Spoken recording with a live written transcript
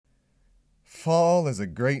Fall is a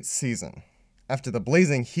great season. After the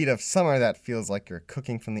blazing heat of summer that feels like you're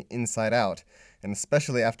cooking from the inside out, and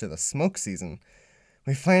especially after the smoke season,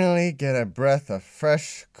 we finally get a breath of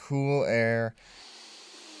fresh, cool air,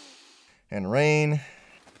 and rain,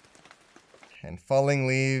 and falling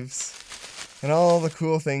leaves, and all the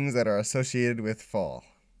cool things that are associated with fall,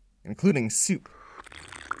 including soup.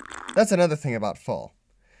 That's another thing about fall.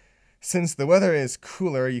 Since the weather is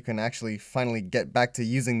cooler, you can actually finally get back to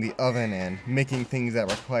using the oven and making things that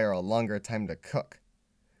require a longer time to cook.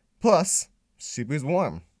 Plus, soup is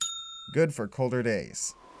warm. Good for colder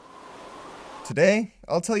days. Today,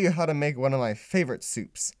 I'll tell you how to make one of my favorite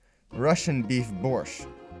soups, Russian beef borscht.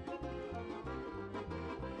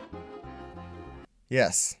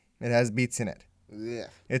 Yes, it has beets in it. Yeah.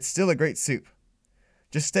 It's still a great soup.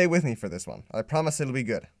 Just stay with me for this one. I promise it'll be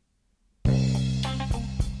good.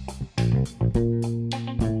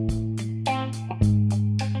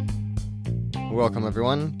 Welcome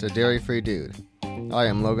everyone to Dairy Free Dude. I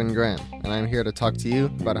am Logan Graham, and I'm here to talk to you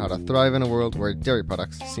about how to thrive in a world where dairy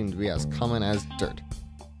products seem to be as common as dirt.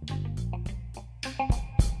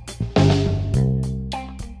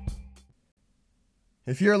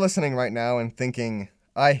 If you're listening right now and thinking,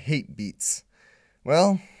 I hate beets,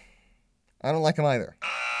 well, I don't like them either.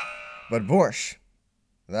 But borscht,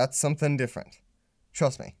 that's something different.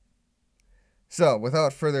 Trust me. So,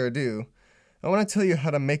 without further ado, I want to tell you how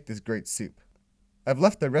to make this great soup. I've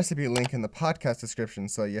left the recipe link in the podcast description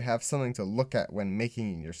so you have something to look at when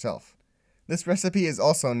making it yourself. This recipe is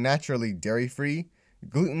also naturally dairy-free,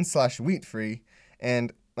 gluten/wheat-free,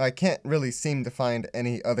 and I can't really seem to find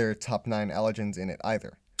any other top 9 allergens in it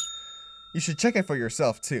either. You should check it for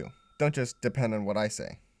yourself too. Don't just depend on what I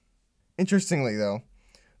say. Interestingly though,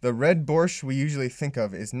 the red borscht we usually think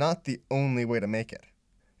of is not the only way to make it.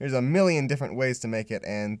 There's a million different ways to make it,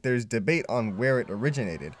 and there's debate on where it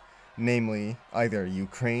originated, namely either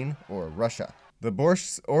Ukraine or Russia. The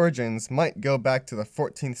borscht's origins might go back to the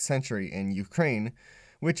 14th century in Ukraine,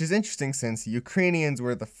 which is interesting since Ukrainians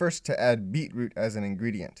were the first to add beetroot as an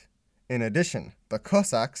ingredient. In addition, the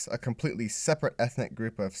Cossacks, a completely separate ethnic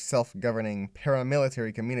group of self-governing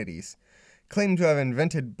paramilitary communities, claim to have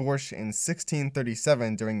invented borscht in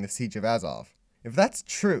 1637 during the Siege of Azov. If that's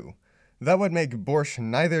true, that would make borscht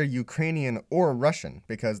neither Ukrainian or Russian,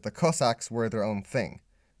 because the Cossacks were their own thing.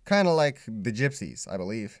 Kinda like the Gypsies, I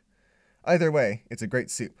believe. Either way, it's a great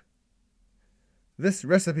soup. This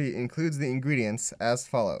recipe includes the ingredients as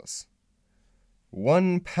follows.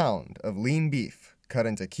 1 pound of lean beef cut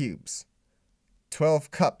into cubes, 12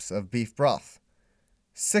 cups of beef broth,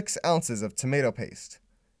 6 ounces of tomato paste,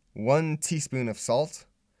 1 teaspoon of salt,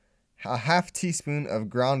 a half teaspoon of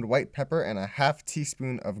ground white pepper and a half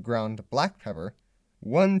teaspoon of ground black pepper,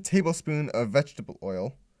 1 tablespoon of vegetable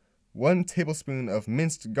oil, 1 tablespoon of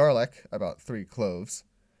minced garlic, about 3 cloves,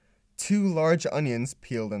 2 large onions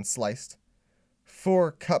peeled and sliced, 4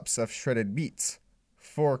 cups of shredded beets,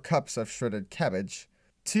 4 cups of shredded cabbage,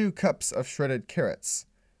 2 cups of shredded carrots,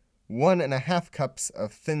 1½ cups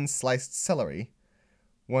of thin sliced celery,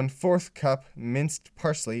 1/4 cup minced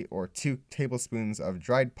parsley or 2 tablespoons of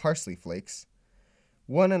dried parsley flakes,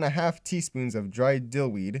 1½ teaspoons of dried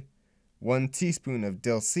dillweed, 1 teaspoon of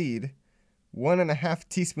dill seed, 1½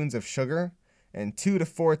 teaspoons of sugar, and 2 to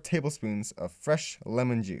 4 tablespoons of fresh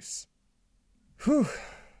lemon juice. Whew,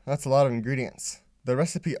 that's a lot of ingredients. The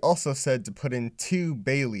recipe also said to put in 2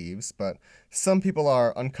 bay leaves, but some people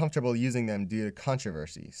are uncomfortable using them due to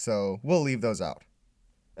controversy, so we'll leave those out.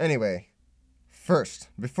 Anyway, first,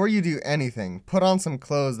 before you do anything, put on some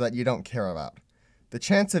clothes that you don't care about. The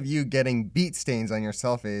chance of you getting beet stains on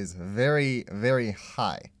yourself is very, very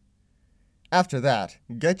high. After that,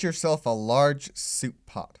 get yourself a large soup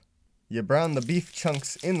pot. You brown the beef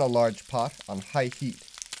chunks in the large pot on high heat.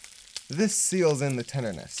 This seals in the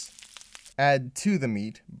tenderness. Add to the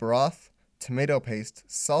meat broth, tomato paste,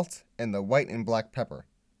 salt, and the white and black pepper.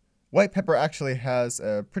 White pepper actually has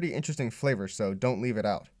a pretty interesting flavor, so don't leave it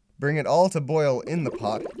out. Bring it all to boil in the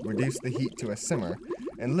pot, reduce the heat to a simmer,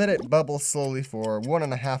 and let it bubble slowly for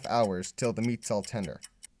 1½ hours till the meat's all tender.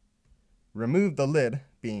 Remove the lid,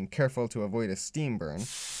 being careful to avoid a steam burn,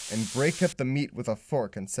 and break up the meat with a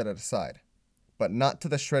fork and set it aside. But not to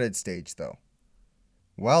the shredded stage, though.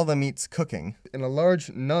 While the meat's cooking, in a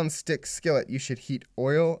large non-stick skillet you should heat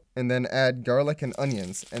oil and then add garlic and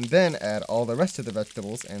onions, and then add all the rest of the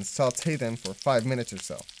vegetables and saute them for 5 minutes or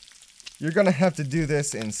so. You're going to have to do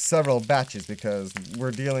this in several batches because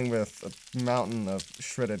we're dealing with a mountain of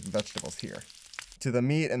shredded vegetables here. To the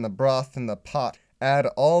meat and the broth in the pot, add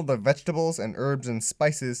all the vegetables and herbs and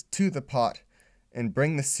spices to the pot and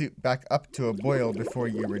bring the soup back up to a boil before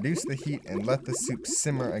you reduce the heat and let the soup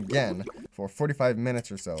simmer again for 45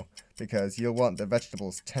 minutes or so, because you'll want the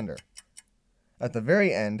vegetables tender. At the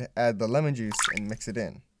very end, add the lemon juice and mix it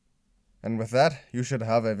in. And with that, you should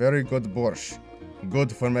have a very good borscht,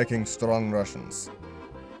 good for making strong Russians.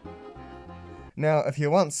 Now, if you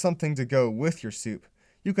want something to go with your soup,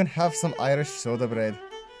 you can have some Irish soda bread.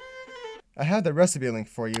 I have the recipe link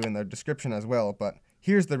for you in the description as well, but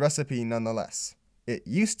here's the recipe nonetheless. It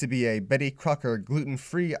used to be a Betty Crocker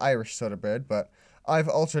gluten-free Irish soda bread, but I've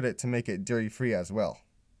altered it to make it dairy-free as well.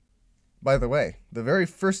 By the way, the very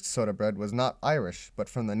first soda bread was not Irish, but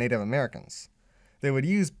from the Native Americans. They would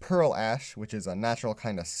use pearl ash, which is a natural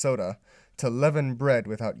kind of soda, to leaven bread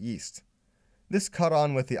without yeast. This caught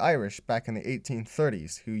on with the Irish back in the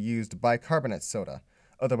 1830s, who used bicarbonate soda,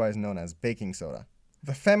 otherwise known as baking soda.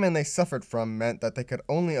 The famine they suffered from meant that they could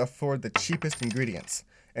only afford the cheapest ingredients,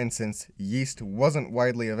 and since yeast wasn't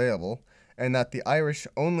widely available, and that the Irish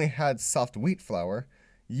only had soft wheat flour,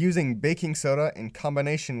 using baking soda in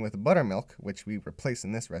combination with buttermilk, which we replace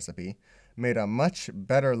in this recipe, made a much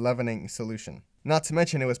better leavening solution. Not to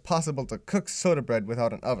mention it was possible to cook soda bread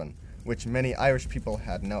without an oven, which many Irish people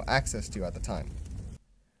had no access to at the time.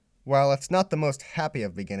 While it's not the most happy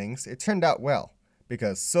of beginnings, it turned out well,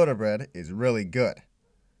 because soda bread is really good.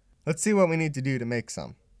 Let's see what we need to do to make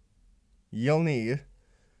some. You'll need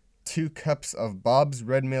 2 cups of Bob's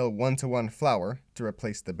Red Mill 1-to-1 flour to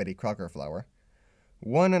replace the Betty Crocker flour,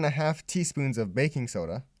 1.5 teaspoons of baking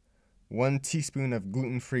soda, 1 teaspoon of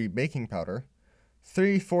gluten-free baking powder,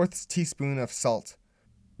 3/4 teaspoon of salt,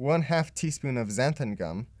 1/2 teaspoon of xanthan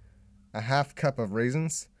gum, a half cup of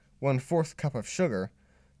raisins, 1/4 cup of sugar,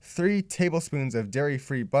 3 tablespoons of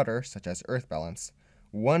dairy-free butter, such as Earth Balance,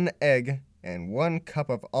 1 egg, and 1 cup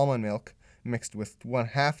of almond milk mixed with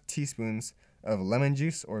 1/2 teaspoons of lemon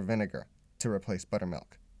juice or vinegar to replace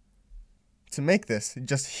buttermilk. To make this,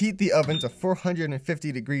 just heat the oven to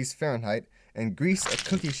 450 degrees Fahrenheit and grease a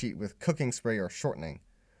cookie sheet with cooking spray or shortening.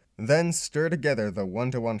 Then stir together the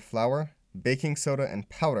 1-to-1 flour, baking soda and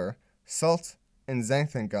powder, salt, and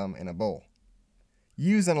xanthan gum in a bowl.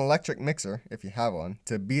 Use an electric mixer, if you have one,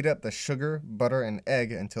 to beat up the sugar, butter, and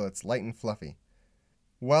egg until it's light and fluffy.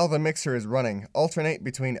 While the mixer is running, alternate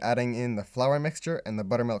between adding in the flour mixture and the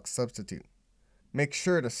buttermilk substitute. Make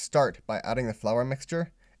sure to start by adding the flour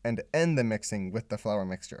mixture and end the mixing with the flour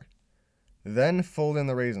mixture. Then fold in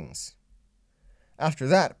the raisins. After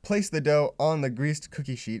that, place the dough on the greased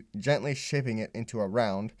cookie sheet, gently shaping it into a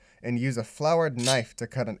round, and use a floured knife to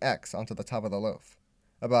cut an X onto the top of the loaf,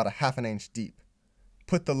 about 1/2 inch deep.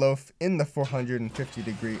 Put the loaf in the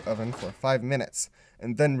 450-degree oven for 5 minutes,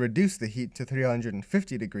 and then reduce the heat to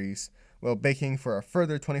 350 degrees while baking for a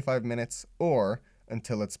further 25 minutes or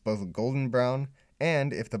until it's both golden brown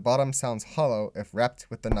and if the bottom sounds hollow if wrapped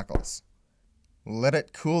with the knuckles. Let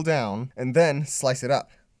it cool down and then slice it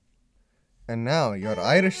up. And now your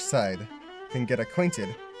Irish side can get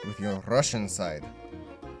acquainted with your Russian side.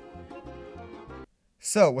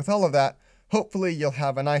 So, with all of that, hopefully you'll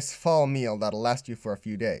have a nice fall meal that'll last you for a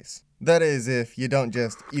few days. That is, if you don't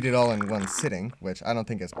just eat it all in one sitting, which I don't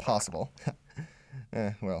think is possible.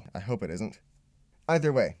 Well, I hope it isn't.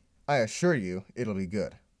 Either way, I assure you it'll be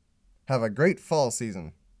good. Have a great fall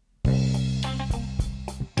season.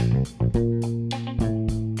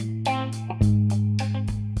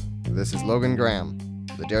 This is Logan Graham,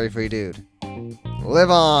 the Dairy Free Dude. Live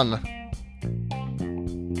on!